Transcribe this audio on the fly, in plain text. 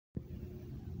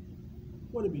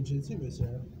What it be, Timmons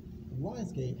here.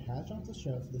 Lionsgate has dropped a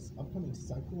show for this upcoming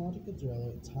psychological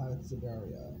thriller titled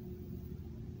Siberia,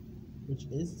 which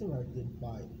is directed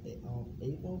by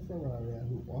Abel Ferrara,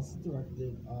 who also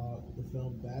directed the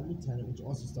film Bad Lieutenant, which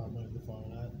also starred Willem Dafoe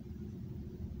in it.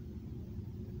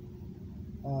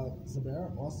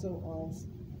 Siberia also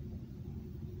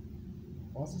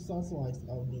stars the likes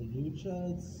of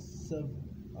Nilucha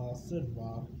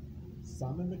Silva,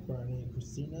 Simon McBurney,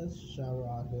 Christina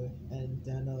Sharaga, and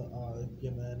Dana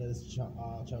Gimenez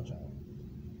Chow.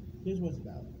 Here's what it's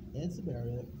about. In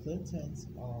Siberia, Clint tends,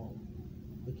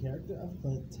 the character of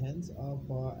Clint tends a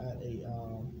bar at a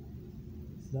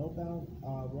snowbound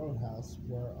roadhouse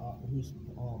where whose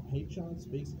patron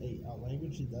speaks a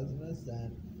language he doesn't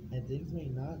understand, and things may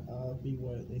not be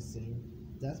what they seem.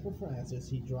 Desperate for answers,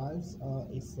 he drives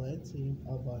a sled team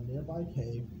of a nearby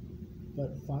cave,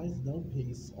 but finds no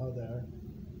peace there.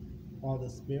 All the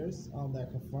spirits that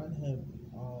confront him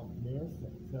mere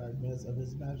fragments of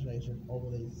his imagination, over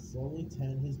they slowly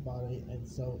tear his body and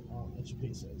so into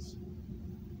pieces.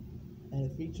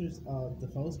 And it features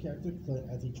Defoe's character Clint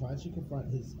as he tries to confront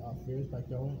his fears by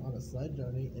going on a sled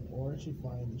journey in order to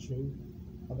find the truth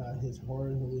about his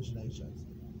horrid hallucinations.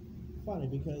 Funny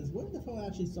because Willem Dafoe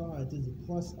actually saw a Disney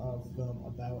Plus film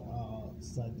about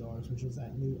sled dogs, which was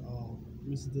that new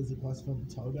recent Disney Plus film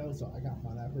Togo, so I gotta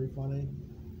find that pretty funny.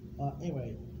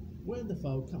 Anyway, Willem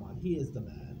Dafoe, come on, he is the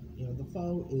man. You know,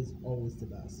 Dafoe is always the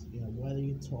best. You know, whether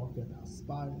you're talking about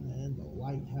Spider-Man, The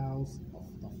Lighthouse,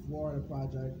 the Florida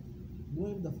Project,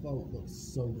 Willem Dafoe looks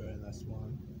so good in this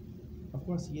one. Of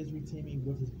course, he is reteaming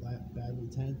with his Bad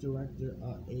Lieutenant director,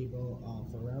 Abel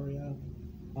Ferrara.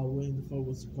 Willem Dafoe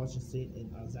was, of course, seen in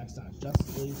Zack Snyder's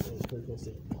Justice League, so it's pretty cool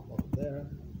seeing him pop up there.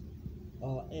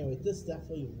 Anyway, this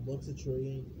definitely looks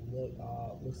intriguing,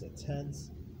 looks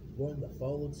intense. Willem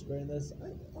Dafoe looks great in this.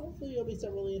 Hopefully, it'll be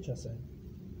something really interesting.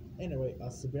 Anyway,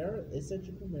 Siberia is set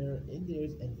to premiere in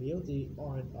theaters and VOD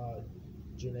on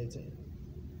June 18th.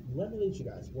 Let me leave you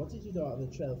guys. What did you thought of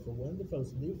the trailer for Willem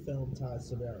Dafoe's new film titled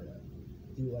Siberia?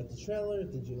 Do you like the trailer?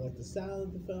 Did you like the sound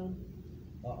of the film?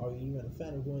 Are you even a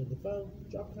fan of Willem Dafoe?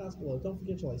 Drop comments below. Don't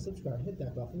forget to like, subscribe, hit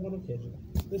that bell for one occasion.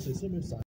 This is him signing.